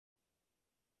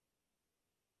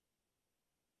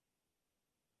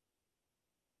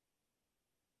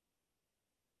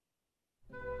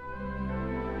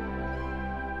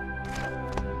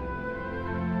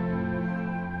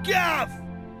Gav!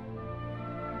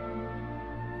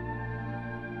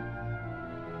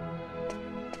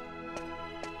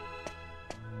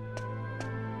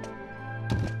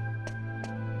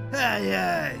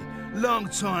 Hey, long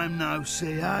time no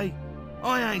see, eh?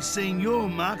 I ain't seen your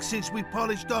mug since we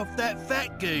polished off that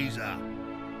fat geezer.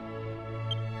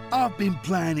 I've been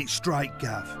playing it straight,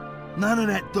 Gav. None of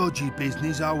that dodgy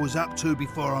business I was up to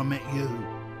before I met you.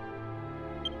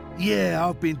 Yeah,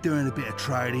 I've been doing a bit of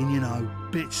trading, you know,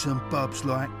 bits and bobs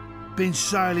like. Been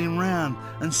sailing round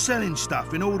and selling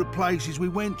stuff in all the places we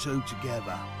went to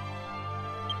together.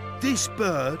 This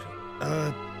bird,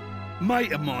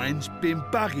 mate of mine's been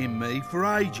bugging me for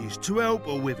ages to help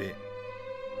her with it.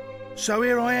 So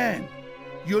here I am.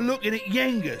 You're looking at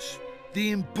Yengus,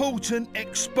 the important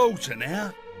exporter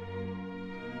now.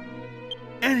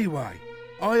 Anyway,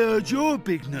 I heard your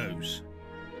big news.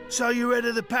 So you're head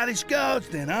of the palace guards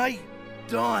then, eh?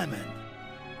 Diamond.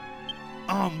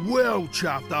 I'm well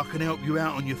chuffed I can help you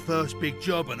out on your first big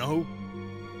job and all.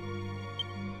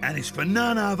 And it's for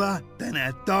none other than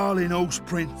our darling horse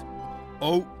prince.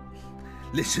 Oh,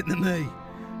 listen to me.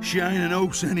 She ain't an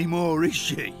horse anymore, is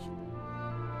she?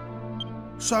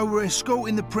 So we're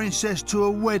escorting the princess to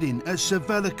a wedding at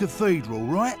Sevilla Cathedral,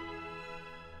 right?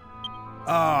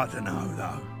 I don't know,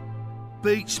 though.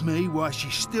 Beats me why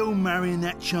she's still marrying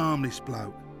that charmless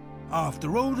bloke,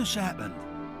 after all that's happened.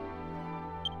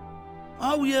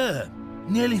 Oh yeah,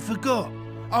 nearly forgot.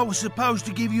 I was supposed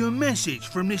to give you a message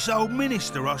from this old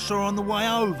minister I saw on the way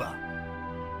over.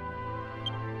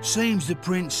 Seems the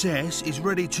princess is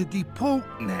ready to deport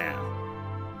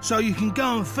now, so you can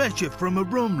go and fetch her from a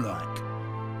room like.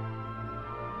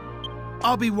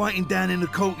 I'll be waiting down in the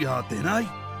courtyard then, eh?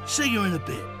 See you in a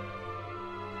bit.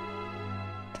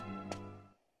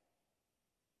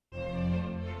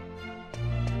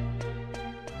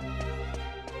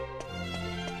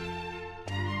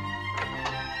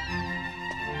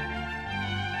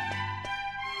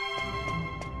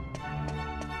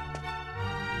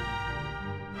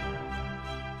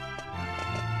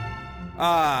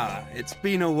 Ah, it's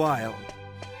been a while.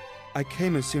 I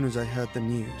came as soon as I heard the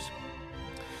news.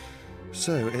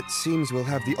 So, it seems we'll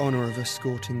have the honor of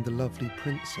escorting the lovely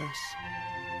princess.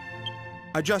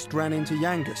 I just ran into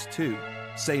Yengus too,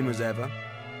 same as ever.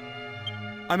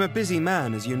 I'm a busy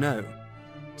man, as you know,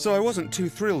 so I wasn't too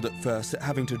thrilled at first at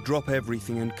having to drop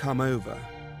everything and come over.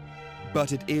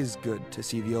 But it is good to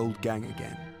see the old gang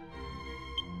again.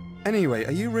 Anyway,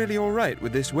 are you really all right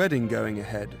with this wedding going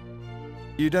ahead?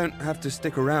 You don't have to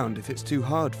stick around if it's too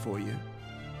hard for you.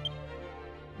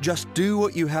 Just do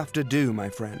what you have to do, my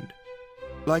friend.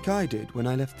 Like I did when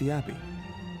I left the Abbey.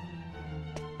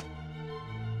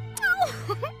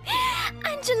 Oh,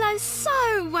 Angelo's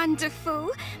so wonderful.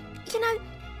 You know,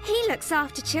 he looks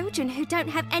after children who don't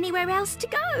have anywhere else to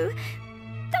go.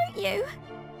 Don't you?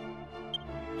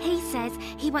 He says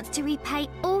he wants to repay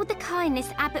all the kindness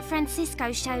Abbot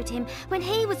Francisco showed him when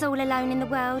he was all alone in the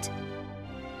world.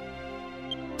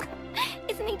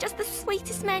 Isn't he just the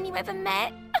sweetest man you ever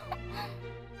met?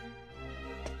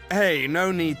 Hey,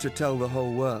 no need to tell the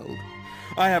whole world.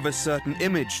 I have a certain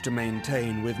image to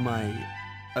maintain with my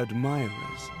admirers.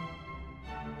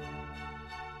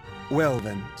 Well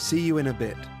then, see you in a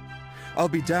bit. I'll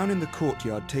be down in the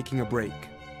courtyard taking a break.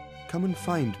 Come and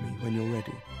find me when you're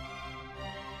ready.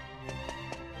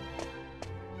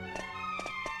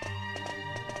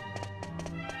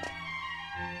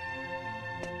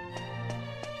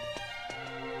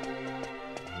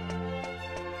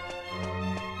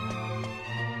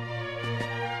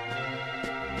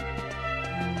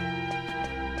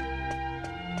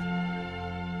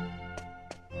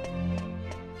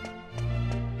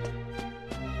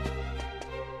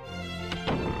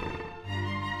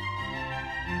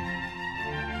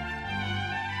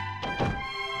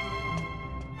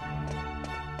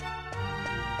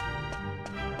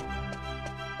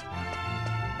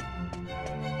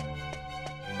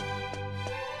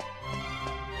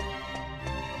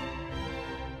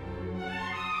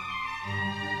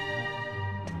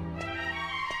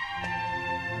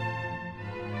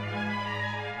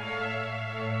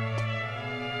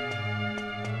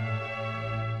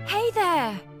 Hey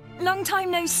there! Long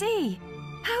time no see.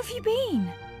 How have you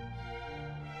been?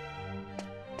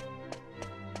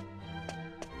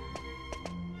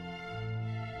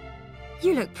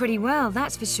 You look pretty well,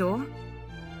 that's for sure.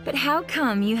 But how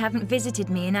come you haven't visited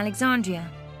me in Alexandria?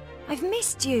 I've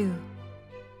missed you.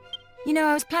 You know,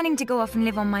 I was planning to go off and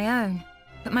live on my own,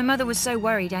 but my mother was so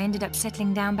worried I ended up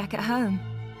settling down back at home.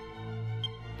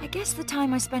 I guess the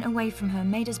time I spent away from her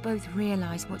made us both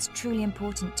realize what's truly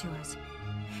important to us.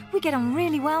 We get on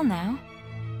really well now.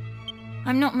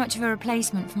 I'm not much of a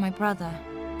replacement for my brother,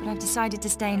 but I've decided to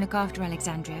stay and look after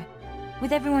Alexandria.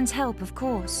 With everyone's help, of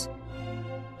course.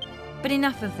 But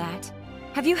enough of that.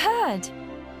 Have you heard?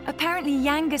 Apparently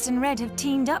Yangus and Red have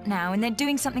teamed up now and they're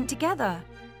doing something together.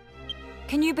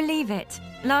 Can you believe it?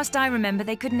 Last I remember,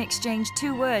 they couldn't exchange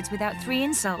 2 words without 3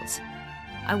 insults.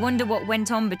 I wonder what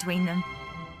went on between them.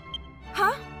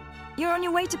 Huh? You're on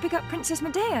your way to pick up Princess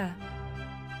Medea?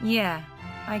 Yeah,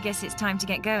 I guess it's time to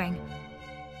get going.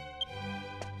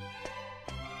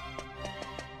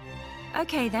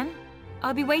 Okay then.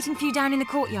 I'll be waiting for you down in the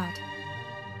courtyard.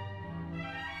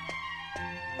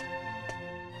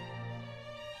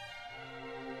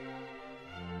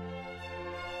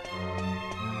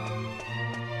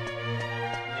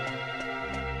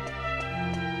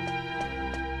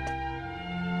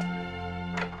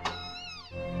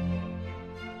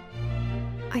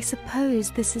 I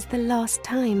suppose this is the last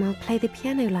time I'll play the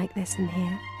piano like this in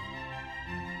here.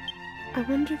 I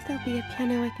wonder if there'll be a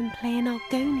piano I can play in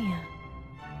Argonia.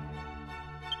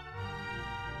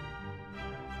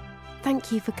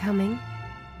 Thank you for coming.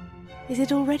 Is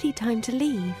it already time to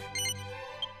leave?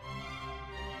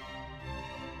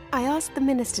 I asked the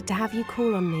minister to have you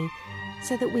call on me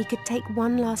so that we could take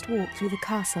one last walk through the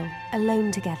castle,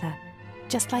 alone together,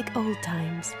 just like old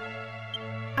times.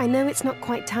 I know it's not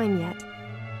quite time yet,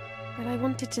 but I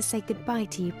wanted to say goodbye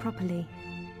to you properly,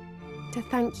 to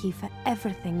thank you for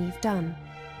everything you've done.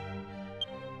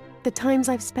 The times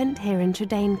I've spent here in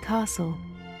Tradaine Castle,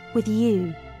 with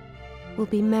you, will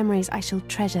be memories I shall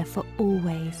treasure for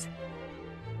always.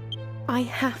 I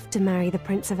have to marry the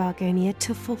Prince of Argonia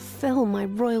to fulfill my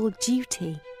royal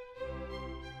duty.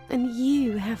 And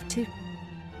you have to...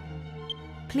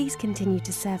 Please continue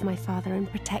to serve my father and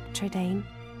protect Tradaine,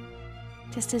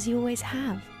 just as you always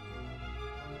have.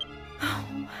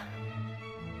 Oh.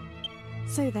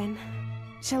 So then,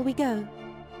 shall we go?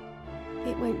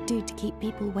 It won't do to keep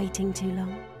people waiting too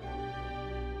long.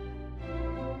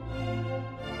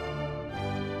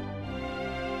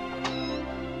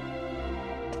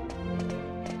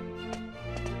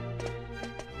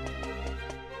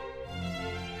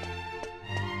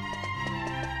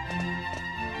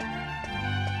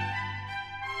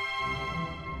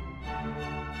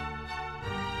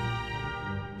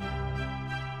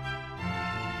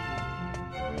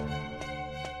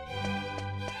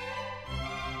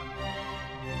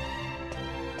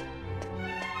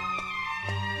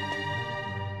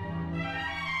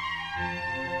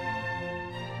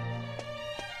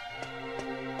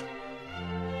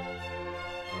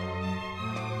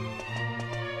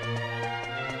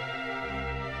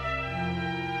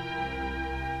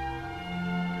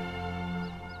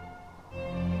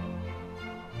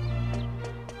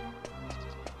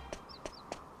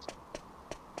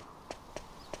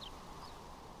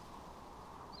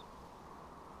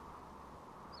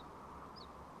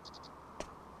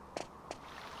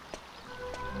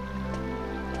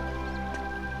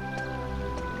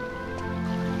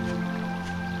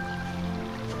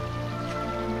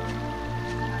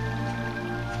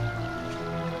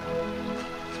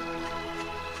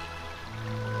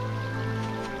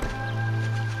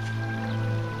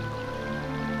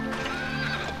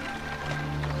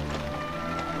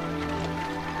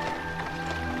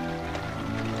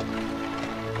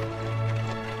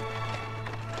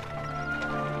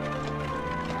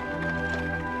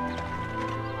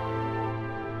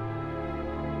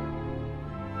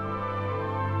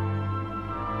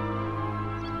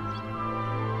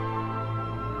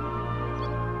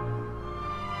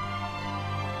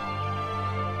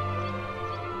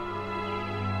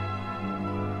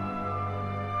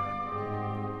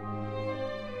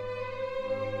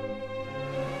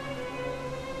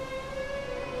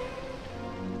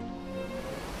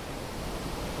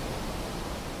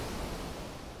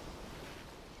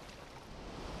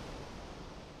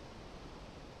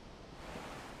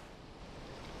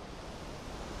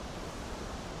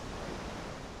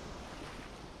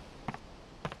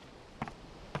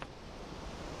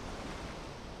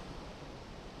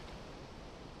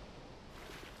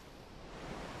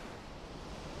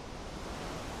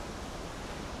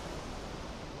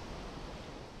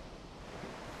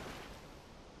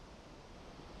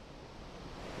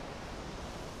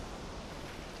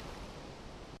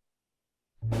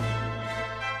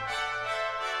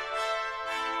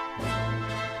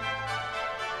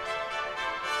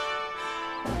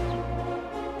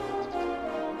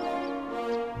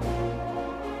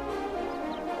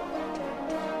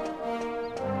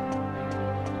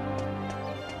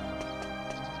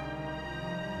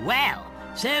 Well,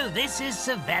 so this is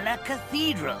Sevilla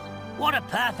Cathedral. What a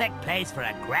perfect place for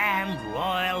a grand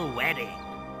royal wedding.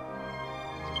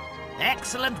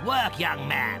 Excellent work, young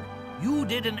man. You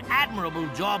did an admirable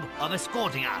job of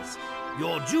escorting us.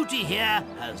 Your duty here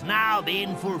has now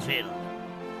been fulfilled.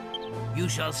 You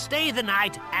shall stay the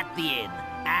night at the inn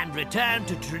and return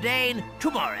to Trudane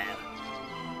tomorrow.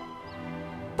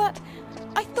 But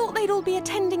I thought they'd all be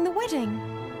attending the wedding.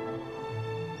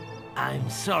 I'm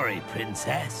sorry,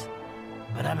 Princess,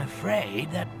 but I'm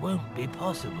afraid that won't be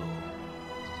possible.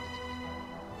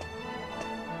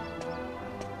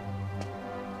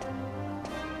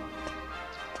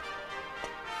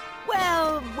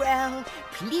 Well, well,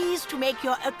 pleased to make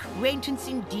your acquaintance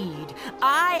indeed.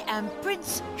 I am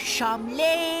Prince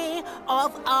Charmley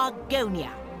of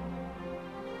Argonia.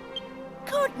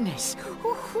 Goodness,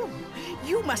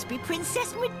 you must be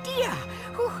Princess Medea.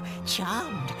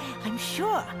 Charmed, I'm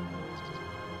sure.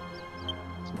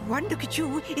 One look at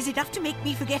you is enough to make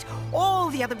me forget all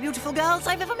the other beautiful girls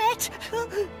I've ever met.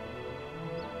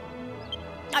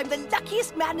 I'm the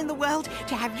luckiest man in the world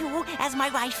to have you as my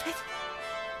wife.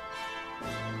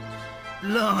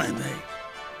 Blimey.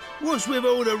 What's with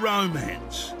all the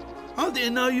romance? I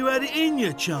didn't know you had it in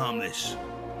you, Charmless.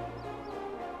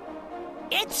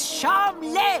 It's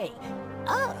Charmley!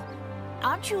 Oh,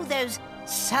 aren't you those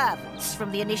servants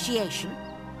from the initiation?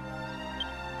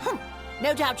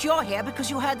 No doubt you're here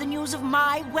because you heard the news of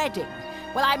my wedding.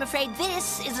 Well, I'm afraid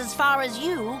this is as far as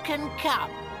you can come.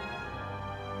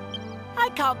 I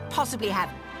can't possibly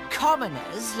have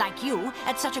commoners like you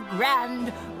at such a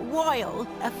grand royal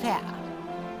affair.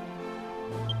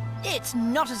 It's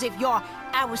not as if you're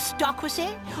aristocracy,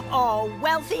 or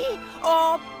wealthy,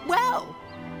 or, well,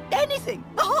 anything.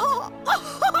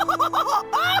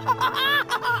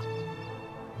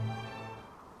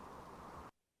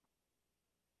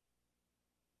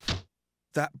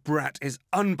 That brat is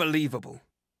unbelievable.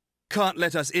 Can't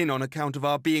let us in on account of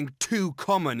our being too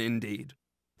common, indeed.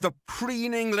 The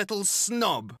preening little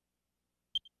snob.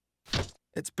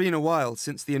 It's been a while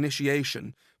since the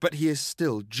initiation, but he is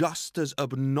still just as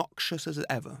obnoxious as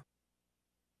ever.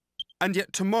 And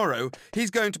yet tomorrow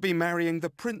he's going to be marrying the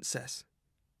princess.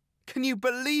 Can you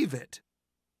believe it?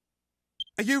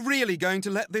 Are you really going to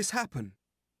let this happen?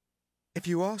 If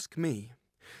you ask me,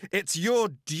 it's your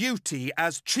duty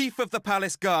as Chief of the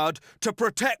Palace Guard to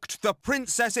protect the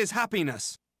princess's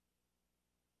happiness.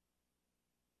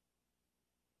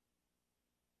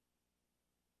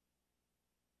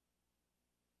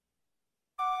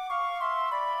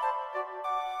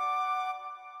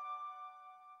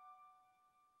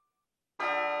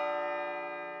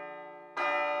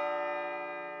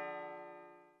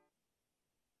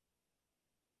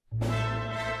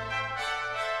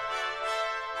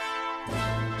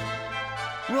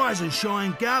 Rise and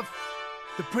shine, Gov.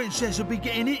 The princess will be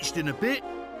getting itched in a bit.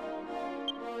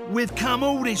 We've come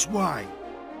all this way.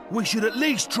 We should at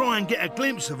least try and get a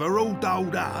glimpse of her all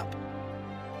dolled up.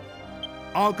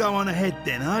 I'll go on ahead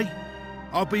then, eh?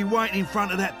 I'll be waiting in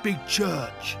front of that big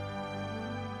church.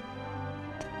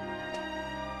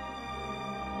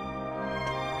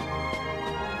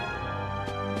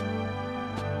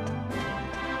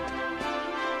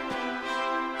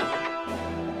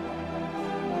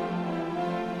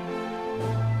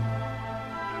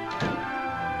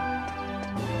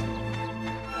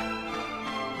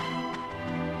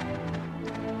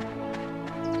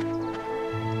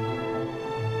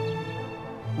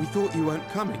 We thought you weren't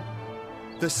coming.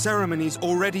 The ceremony's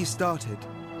already started.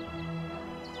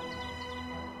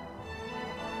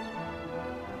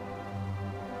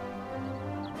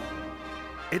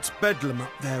 It's bedlam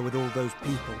up there with all those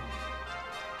people.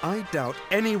 I doubt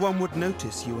anyone would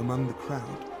notice you among the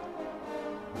crowd.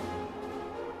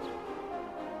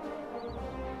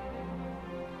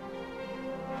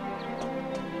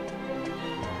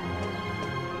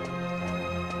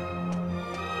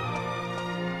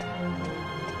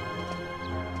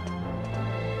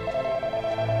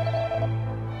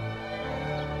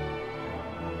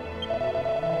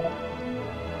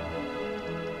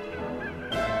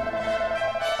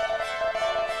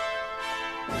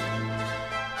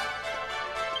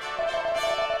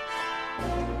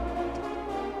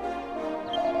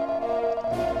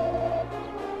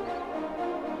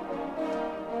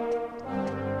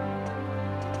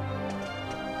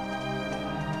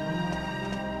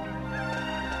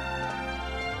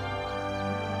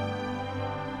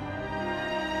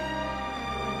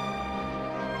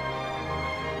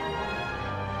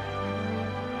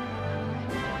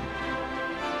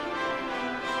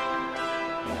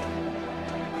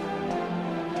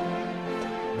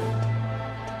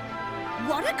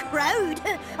 What a crowd!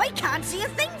 I can't see a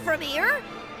thing from here.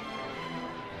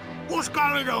 What's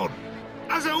going on?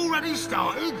 Has it already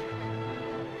started?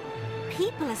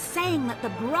 People are saying that the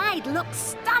bride looks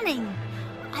stunning.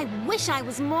 I wish I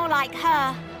was more like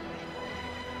her.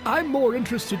 I'm more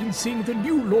interested in seeing the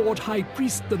new Lord High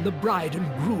Priest than the bride and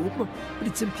groom, but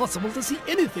it's impossible to see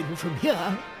anything from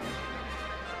here.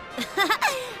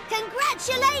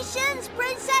 Congratulations,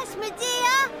 Princess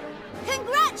Medea!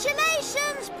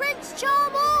 Congratulations, Prince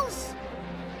Charmles!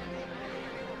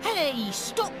 Hey,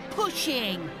 stop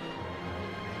pushing!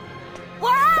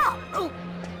 Wow! Oh,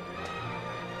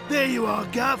 There you are,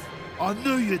 Gov. I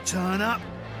knew you'd turn up.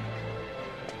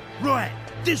 Right,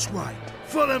 this way.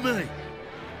 Follow me.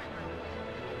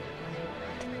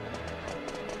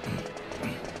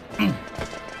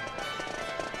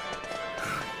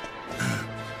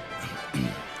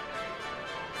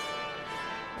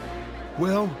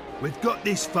 Well, we've got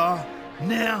this far.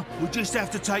 Now we'll just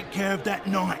have to take care of that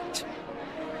knight.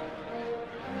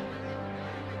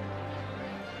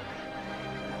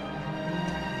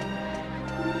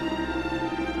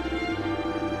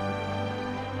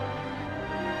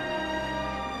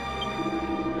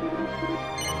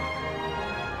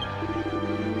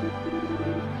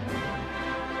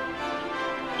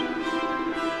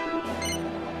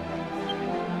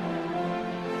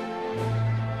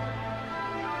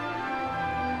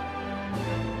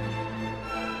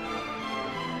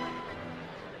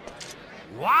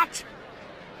 What?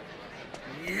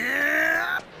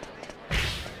 Yeah!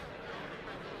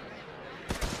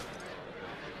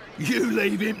 You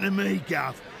leave him to me,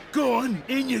 Gov. Go on,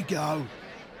 in you go.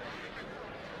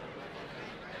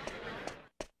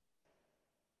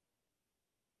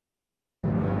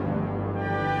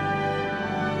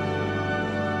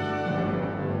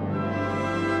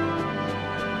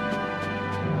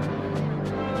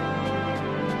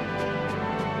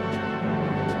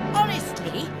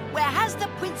 honestly, where has the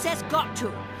princess got to?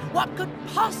 What could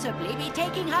possibly be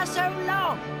taking her so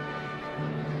long?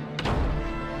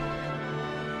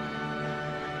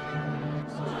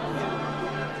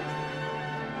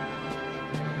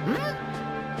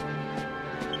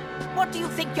 What do you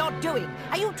think you're doing?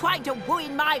 Are you trying to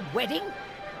ruin my wedding?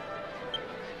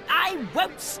 I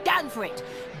won't stand for it.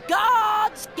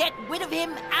 Guards, get rid of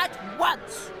him at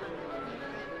once.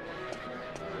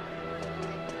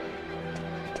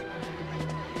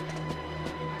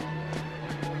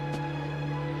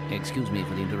 Excuse me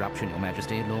for the interruption, Your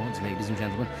Majesty, lords, ladies and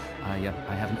gentlemen. I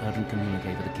have an urgent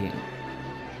communique for the king.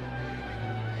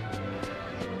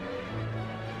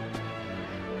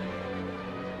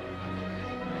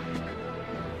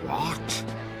 What?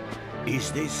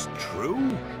 Is this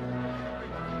true?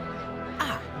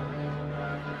 Ah.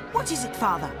 What is it,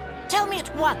 Father? Tell me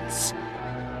at once.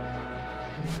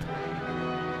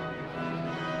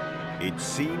 It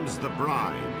seems the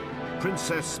bride,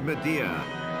 Princess Medea,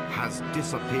 has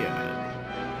disappeared.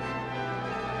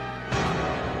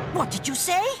 What did you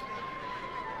say?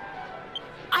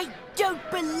 I don't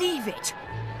believe it.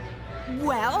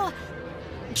 Well,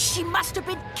 she must have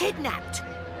been kidnapped.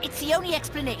 It's the only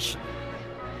explanation.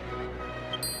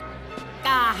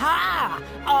 Aha!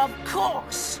 Of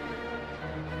course!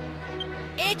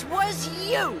 It was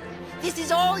you! This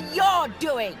is all your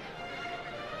doing!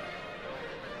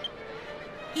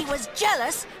 He was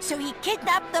jealous, so he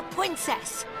kidnapped the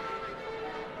princess.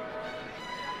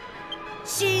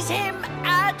 Seize him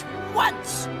at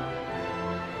once!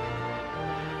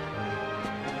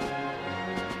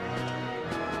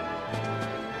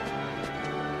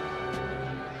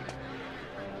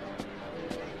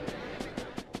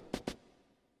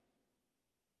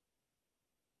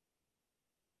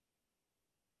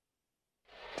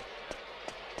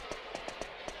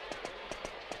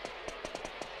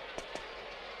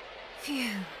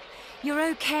 Phew. You're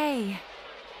okay.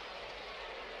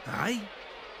 Hey?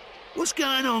 What's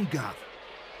going on, Gov?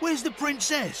 Where's the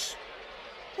princess?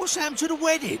 What's happened to the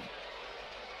wedding?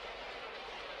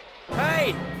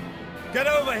 Hey! Get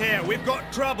over here, we've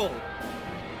got trouble!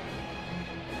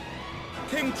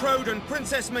 King Trode and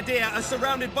Princess Medea are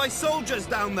surrounded by soldiers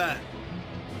down there!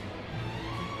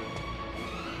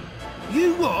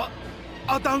 You what?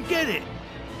 I don't get it.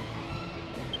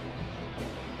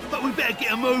 But we better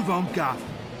get a move on, Gov.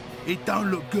 It don't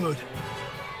look good.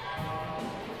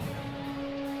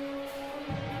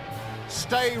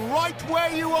 Stay right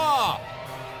where you are!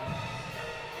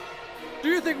 Do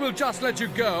you think we'll just let you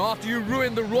go after you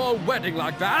ruined the royal wedding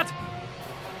like that?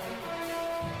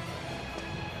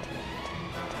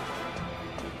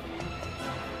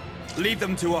 Leave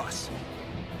them to us.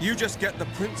 You just get the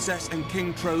Princess and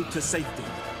King Trode to safety.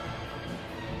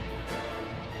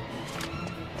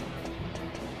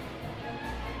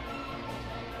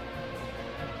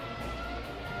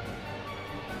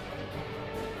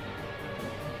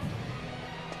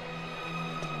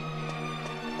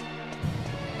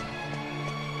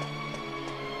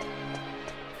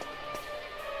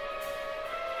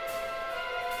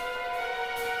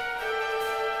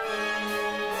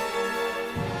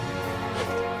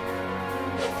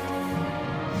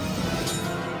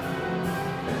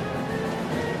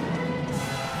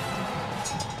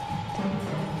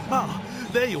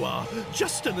 there you are,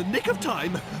 just in the nick of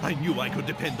time. I knew I could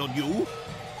depend on you.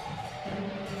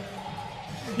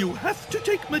 You have to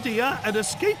take Medea and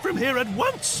escape from here at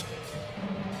once.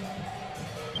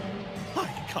 I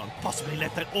can't possibly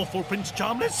let that awful Prince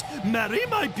Charmless marry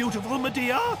my beautiful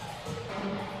Medea.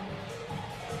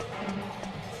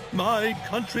 My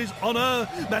country's honor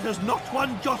matters not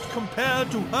one jot compared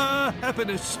to her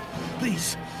happiness.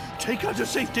 Please, take her to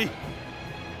safety.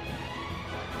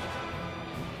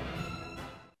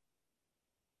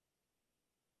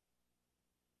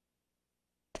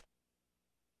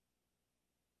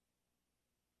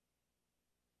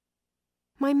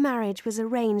 My marriage was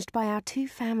arranged by our two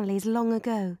families long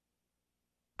ago.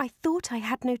 I thought I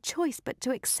had no choice but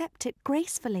to accept it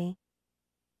gracefully.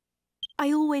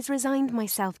 I always resigned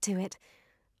myself to it.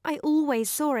 I always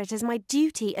saw it as my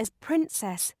duty as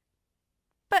princess.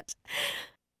 But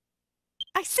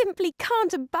I simply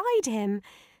can't abide him.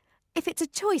 If it's a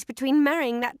choice between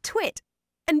marrying that twit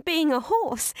and being a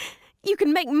horse, you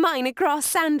can make mine a grass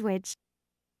sandwich.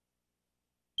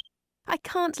 I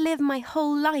can't live my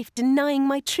whole life denying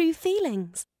my true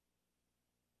feelings.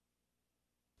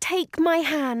 Take my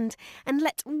hand and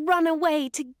let's run away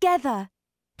together.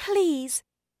 Please,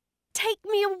 take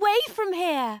me away from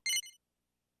here.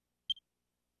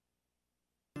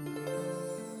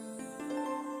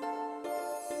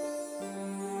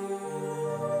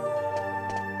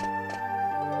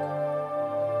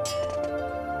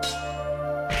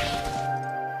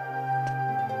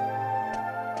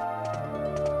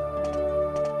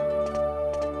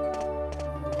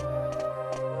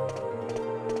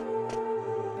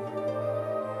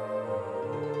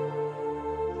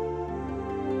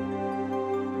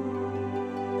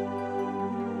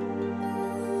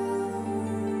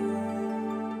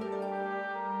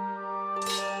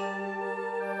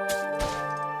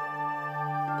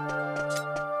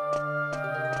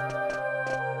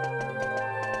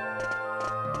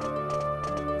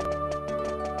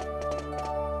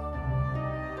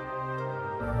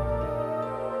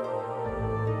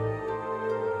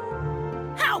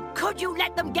 Could you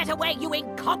let them get away, you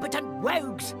incompetent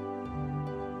rogues?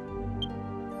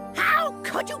 How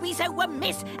could you be so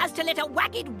amiss as to let a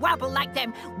wagged wobble like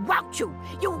them wout you,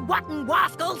 you rotten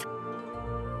rascals?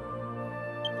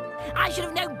 I should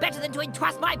have known better than to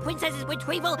entrust my princess's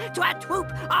retrieval to a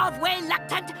troop of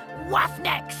reluctant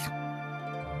roughnecks.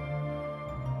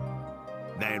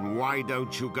 Then why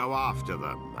don't you go after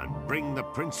them and bring the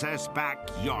princess back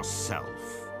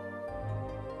yourself?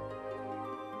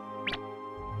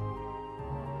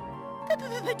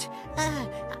 But,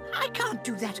 I can't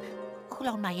do that all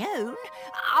on my own.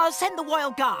 I'll send the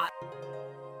royal guard.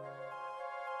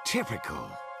 Typical.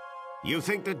 You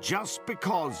think that just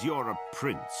because you're a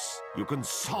prince, you can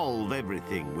solve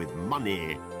everything with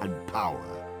money and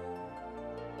power.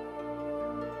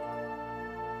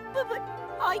 But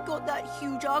I got that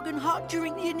huge argon heart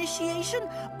during the initiation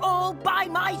all by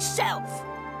myself.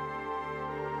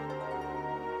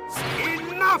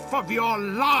 Enough of your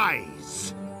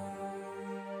lies!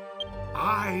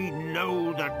 I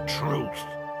know the truth.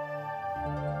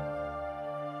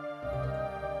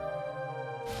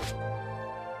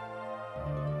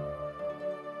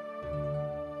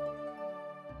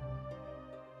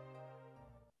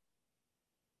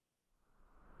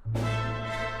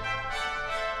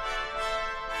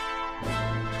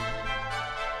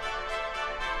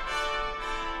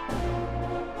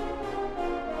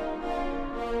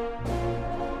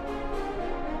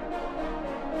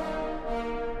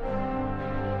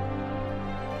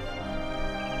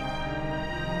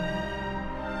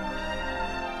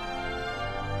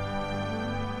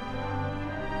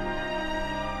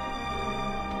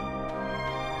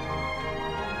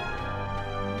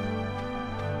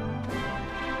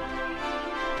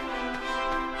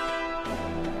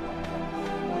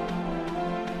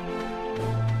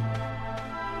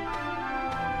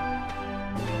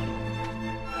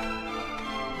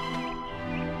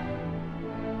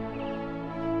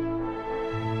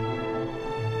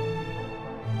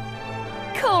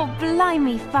 Oh,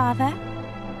 blimey, Father.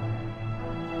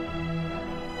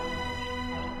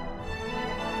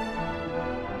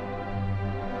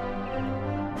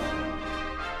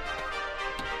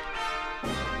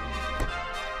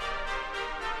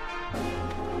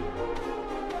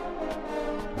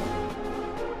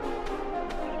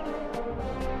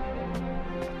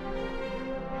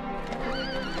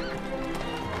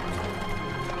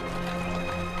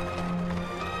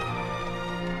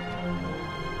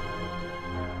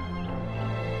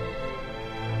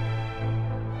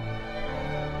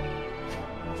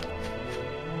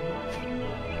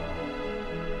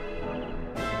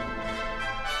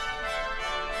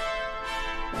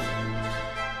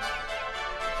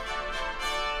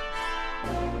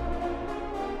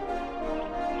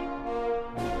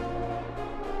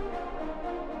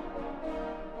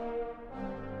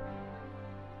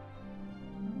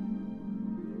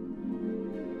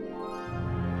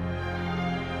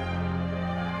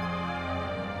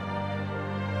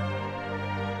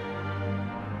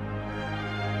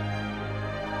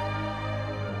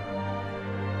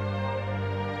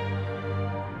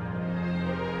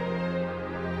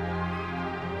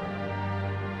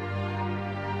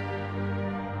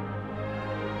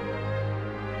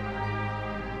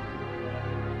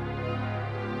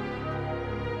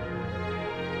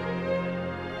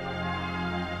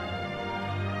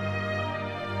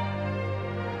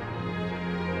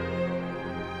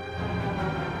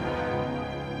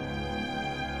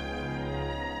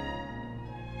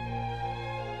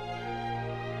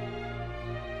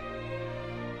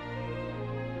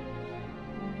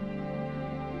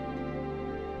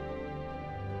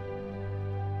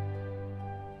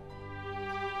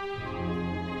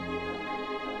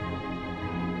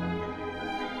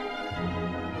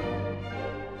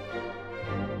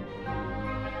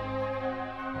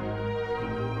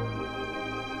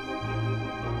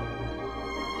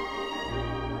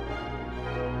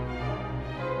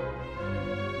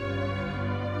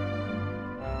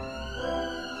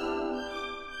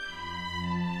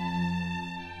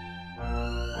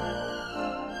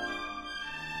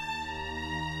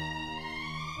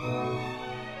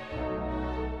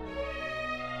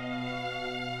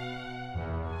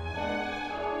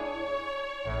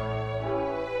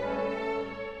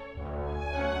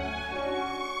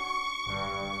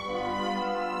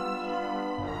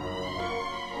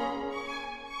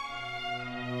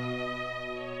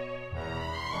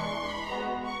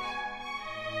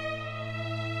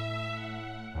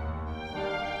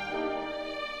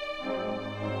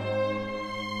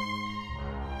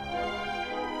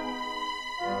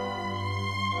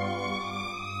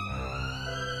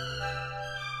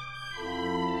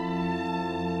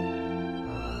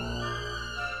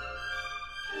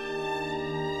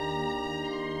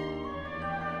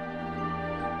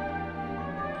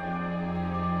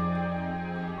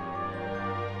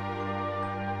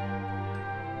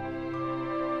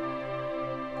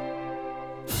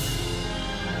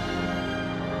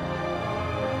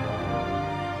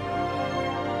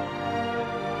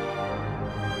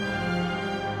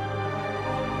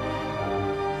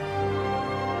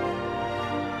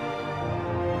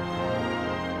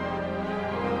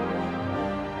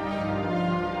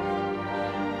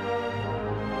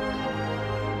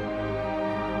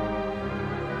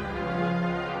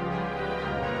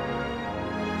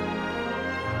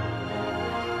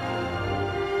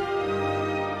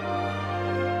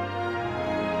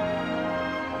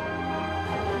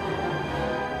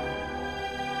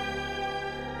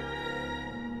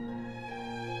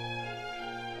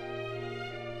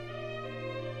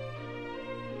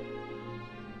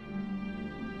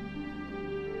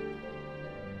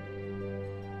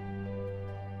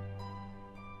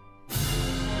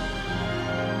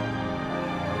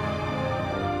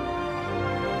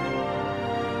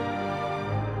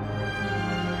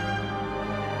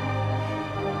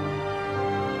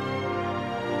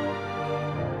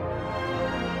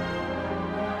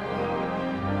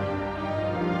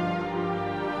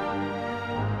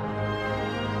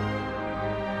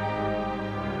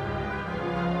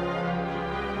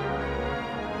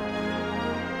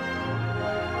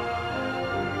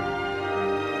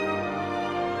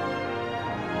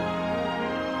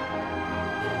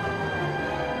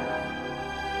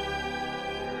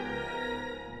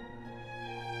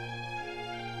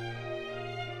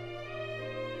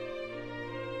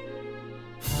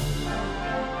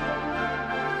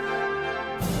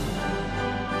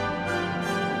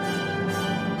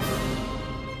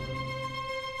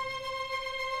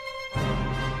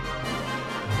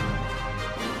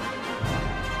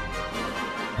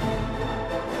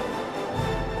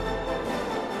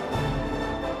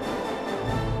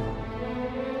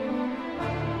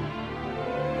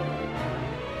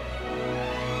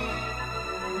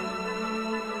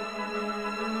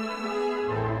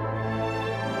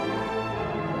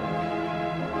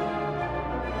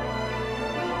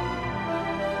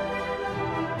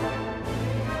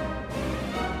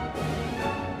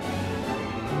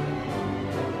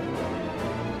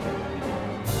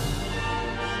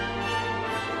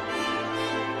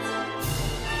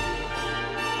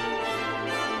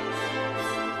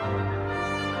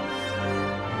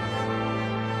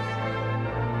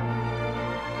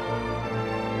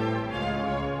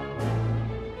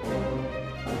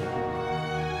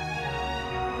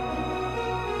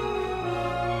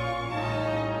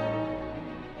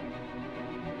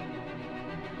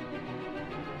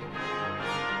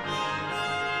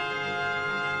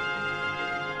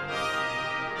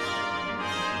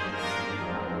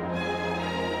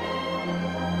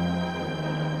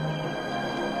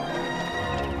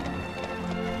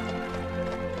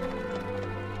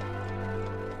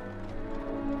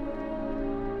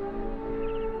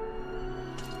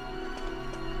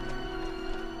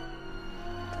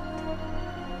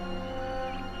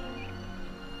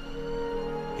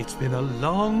 It's been a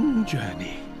long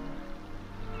journey.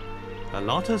 A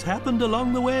lot has happened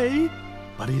along the way,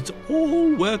 but it's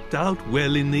all worked out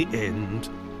well in the end.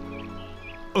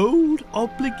 Old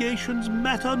obligations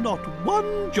matter not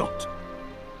one jot.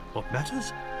 What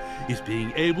matters is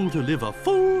being able to live a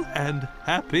full and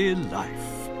happy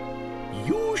life.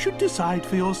 You should decide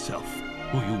for yourself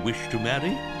who you wish to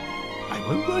marry. I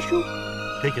won't rush you.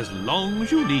 Take as long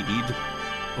as you need.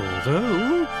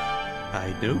 Although,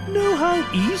 I don't know how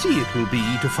easy it will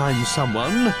be to find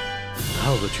someone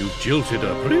now that you've jilted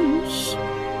a prince.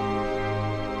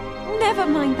 Never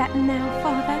mind that now,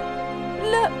 Father.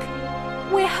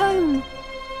 Look, we're home.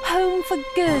 Home for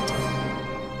good.